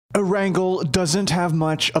Erangel doesn't have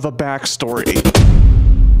much of a backstory.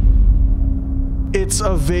 It's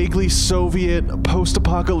a vaguely Soviet,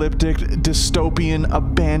 post-apocalyptic, dystopian,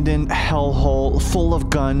 abandoned hellhole full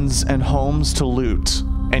of guns and homes to loot.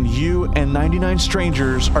 And you and 99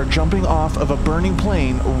 strangers are jumping off of a burning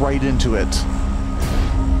plane right into it.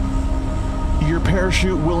 Your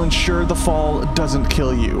parachute will ensure the fall doesn't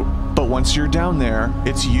kill you, but once you're down there,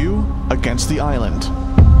 it's you against the island.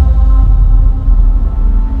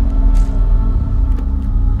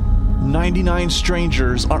 99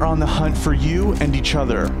 strangers are on the hunt for you and each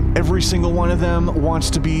other. Every single one of them wants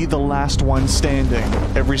to be the last one standing.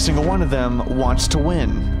 Every single one of them wants to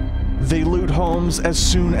win. They loot homes as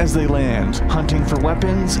soon as they land, hunting for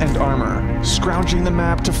weapons and armor, scrounging the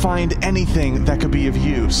map to find anything that could be of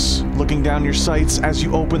use, looking down your sights as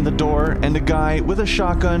you open the door and a guy with a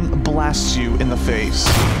shotgun blasts you in the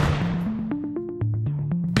face.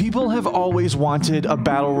 People have always wanted a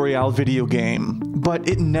battle royale video game, but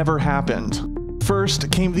it never happened.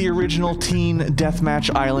 First came the original teen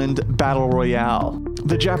deathmatch island battle royale.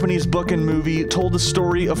 The Japanese book and movie told the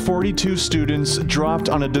story of 42 students dropped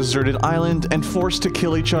on a deserted island and forced to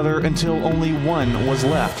kill each other until only one was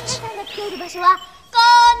left.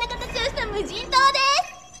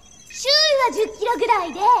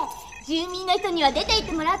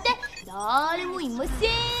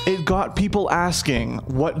 It got people asking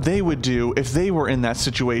what they would do if they were in that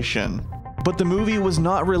situation. But the movie was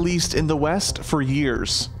not released in the West for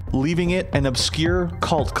years, leaving it an obscure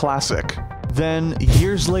cult classic. Then,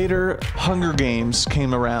 years later, Hunger Games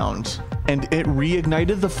came around, and it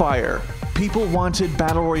reignited the fire. People wanted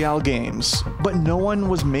battle royale games, but no one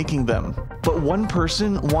was making them. But one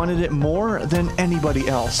person wanted it more than anybody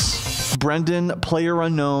else. Brendan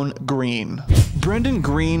PlayerUnknown Green. Brendan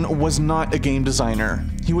Green was not a game designer.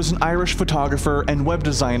 He was an Irish photographer and web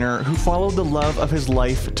designer who followed the love of his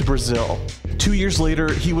life to Brazil. 2 years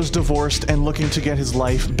later, he was divorced and looking to get his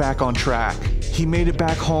life back on track. He made it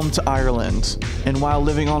back home to Ireland, and while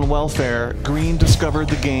living on welfare, Green discovered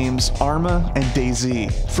the games Arma and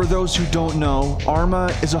DayZ. For those who don't know,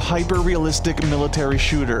 Arma is a hyper-realistic military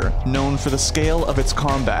shooter known for the scale of its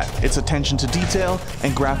combat, its attention to detail,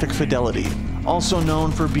 and graphic fidelity. Also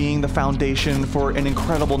known for being the foundation for an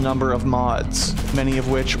incredible number of mods, many of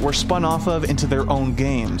which were spun off of into their own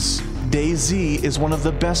games. DayZ is one of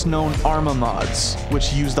the best-known Arma mods,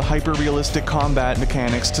 which use the hyper-realistic combat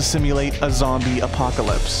mechanics to simulate a zombie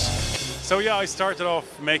apocalypse. So yeah, I started off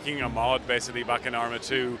making a mod basically back in Arma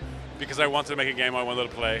 2 because I wanted to make a game I wanted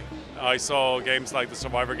to play. I saw games like the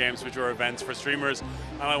Survivor games, which were events for streamers,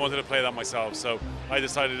 and I wanted to play that myself. So I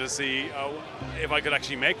decided to see if I could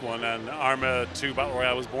actually make one, and Arma 2 Battle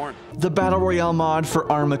Royale was born. The Battle Royale mod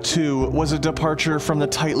for Arma 2 was a departure from the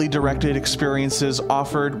tightly directed experiences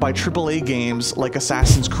offered by AAA games like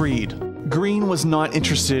Assassin's Creed. Green was not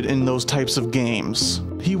interested in those types of games.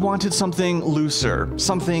 He wanted something looser,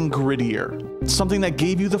 something grittier, something that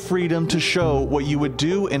gave you the freedom to show what you would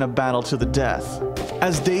do in a battle to the death.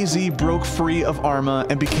 As DayZ broke free of Arma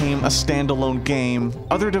and became a standalone game,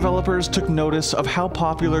 other developers took notice of how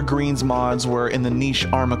popular Green's mods were in the niche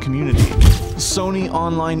Arma community. Sony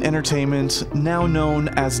Online Entertainment, now known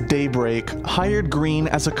as Daybreak, hired Green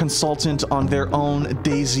as a consultant on their own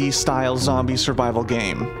DayZ-style zombie survival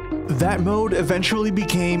game. That mode eventually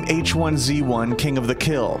became H1Z1 King of the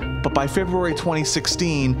Kill, but by February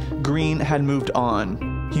 2016, Green had moved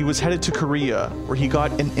on. He was headed to Korea, where he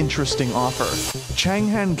got an interesting offer.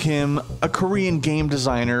 Chang-Han Kim, a Korean game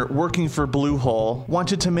designer working for Bluehole,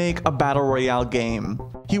 wanted to make a battle royale game.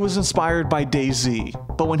 He was inspired by DayZ,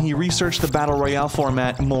 but when he researched the battle royale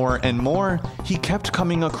format more and more, he kept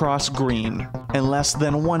coming across Green. And less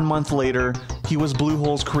than 1 month later, he was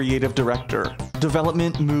Bluehole's creative director.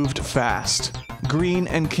 Development moved fast. Green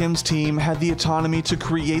and Kim's team had the autonomy to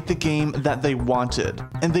create the game that they wanted,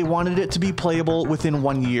 and they wanted it to be playable within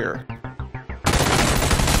 1 year.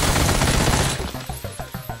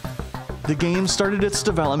 The game started its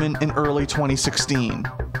development in early 2016,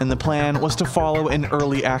 and the plan was to follow an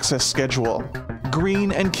early access schedule.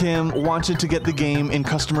 Green and Kim wanted to get the game in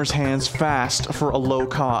customers' hands fast for a low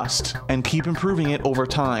cost, and keep improving it over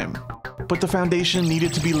time. But the foundation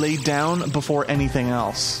needed to be laid down before anything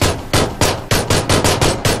else.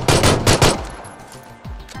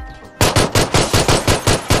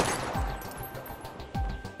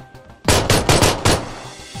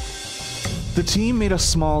 The team made a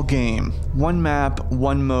small game. One map,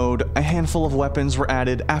 one mode, a handful of weapons were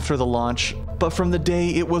added after the launch, but from the day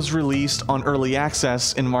it was released on early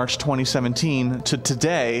access in March 2017 to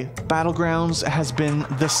today, Battlegrounds has been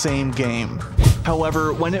the same game.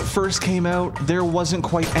 However, when it first came out, there wasn't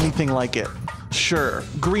quite anything like it. Sure,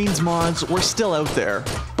 Green's mods were still out there,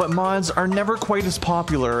 but mods are never quite as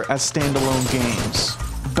popular as standalone games.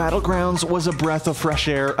 Battlegrounds was a breath of fresh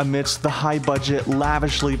air amidst the high-budget,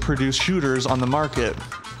 lavishly produced shooters on the market.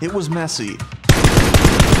 It was messy.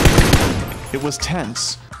 It was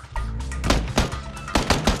tense.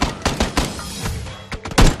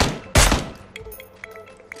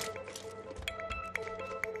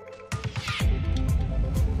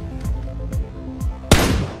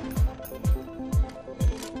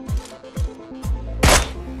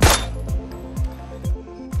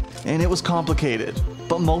 And it was complicated,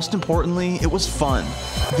 but most importantly, it was fun.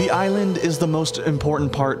 The island is the most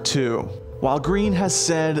important part too. While Green has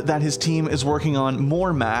said that his team is working on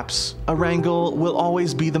more maps, Erangel will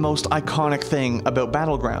always be the most iconic thing about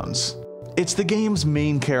Battlegrounds. It's the game's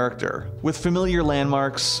main character, with familiar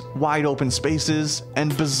landmarks, wide open spaces,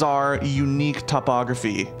 and bizarre, unique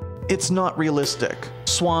topography. It's not realistic.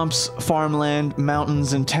 Swamps, farmland,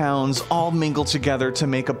 mountains, and towns all mingle together to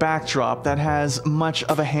make a backdrop that has much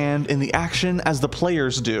of a hand in the action as the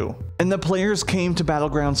players do. And the players came to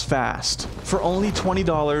Battlegrounds fast. For only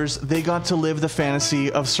 $20, they got to live the fantasy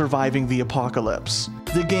of surviving the apocalypse.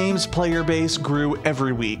 The game's player base grew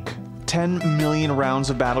every week. 10 million rounds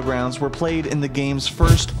of Battlegrounds were played in the game's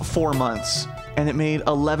first 4 months, and it made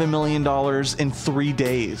 $11 million in 3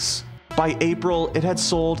 days. By April, it had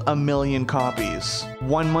sold 1 million copies.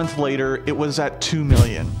 1 month later, it was at 2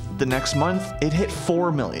 million. The next month, it hit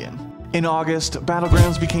 4 million. In August,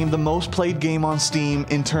 Battlegrounds became the most played game on Steam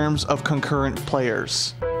in terms of concurrent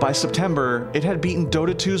players. By September, it had beaten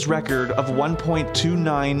Dota 2's record of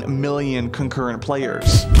 1.29 million concurrent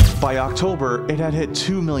players. By October, it had hit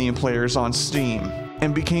 2 million players on Steam,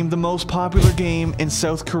 and became the most popular game in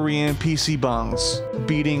South Korean PC bungs,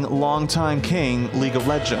 beating longtime king League of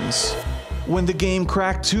Legends. When the game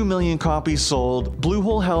cracked 2 million copies sold,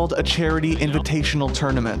 Bluehole held a charity invitational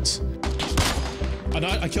tournament.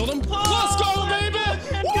 I killed him? Let's go, baby!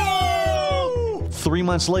 Woo! 3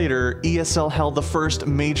 months later, ESL held the first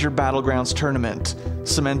major Battlegrounds tournament,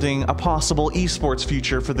 cementing a possible esports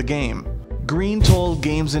future for the game. Green told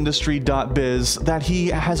GamesIndustry.biz that he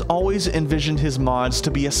has always envisioned his mods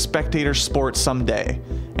to be a spectator sport someday,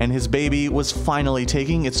 and his baby was finally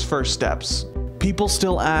taking its first steps. People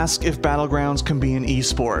still ask if Battlegrounds can be an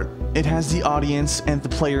esport. It has the audience and the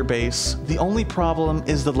player base. The only problem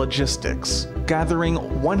is the logistics.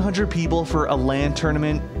 Gathering 100 people for a LAN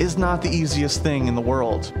tournament is not the easiest thing in the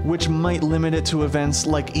world, which might limit it to events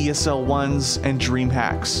like ESL 1s and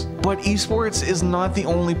DreamHacks. But esports is not the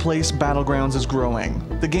only place Battlegrounds is growing.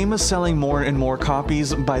 The game is selling more and more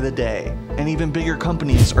copies by the day, and even bigger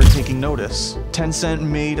companies are taking notice. Tencent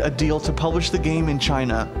made a deal to publish the game in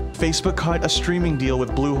China. Facebook cut a streaming deal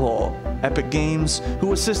with Bluehole. Epic Games,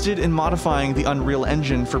 who assisted in modifying the Unreal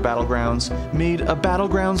Engine for Battlegrounds, made a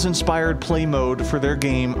Battlegrounds-inspired play mode for their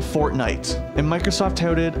game Fortnite. And Microsoft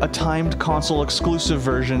touted a timed console-exclusive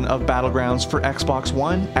version of Battlegrounds for Xbox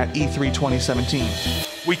One at E3 2017.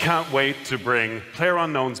 We can't wait to bring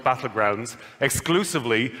PlayerUnknown's Battlegrounds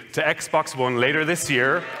exclusively to Xbox One later this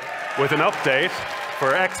year, with an update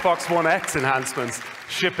for Xbox One X enhancements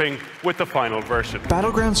shipping with the final version.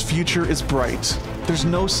 Battlegrounds' future is bright. There's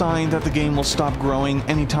no sign that the game will stop growing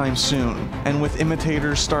anytime soon, and with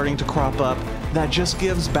imitators starting to crop up, that just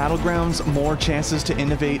gives Battlegrounds more chances to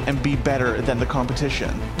innovate and be better than the competition.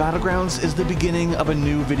 Battlegrounds is the beginning of a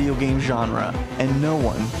new video game genre, and no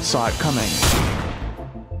one saw it coming.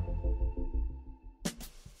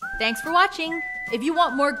 Thanks for watching. If you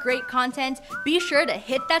want more great content, be sure to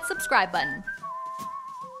hit that subscribe button.